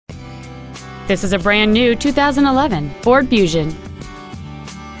This is a brand new 2011 Ford Fusion.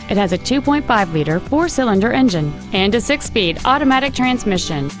 It has a 2.5-liter four-cylinder engine and a 6-speed automatic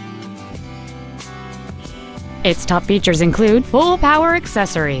transmission. Its top features include full power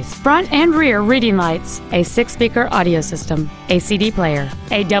accessories, front and rear reading lights, a 6-speaker audio system, a CD player,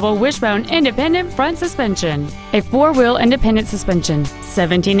 a double wishbone independent front suspension, a 4-wheel independent suspension,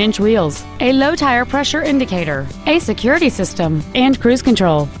 17-inch wheels, a low tire pressure indicator, a security system, and cruise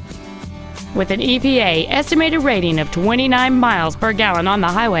control. With an EPA estimated rating of 29 miles per gallon on the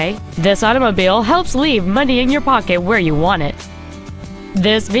highway, this automobile helps leave money in your pocket where you want it.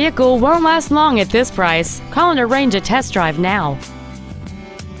 This vehicle won't last long at this price. Call and arrange a test drive now.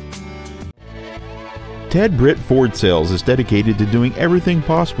 Ted Britt Ford Sales is dedicated to doing everything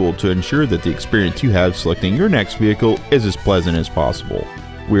possible to ensure that the experience you have selecting your next vehicle is as pleasant as possible.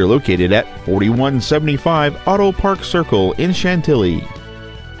 We are located at 4175 Auto Park Circle in Chantilly.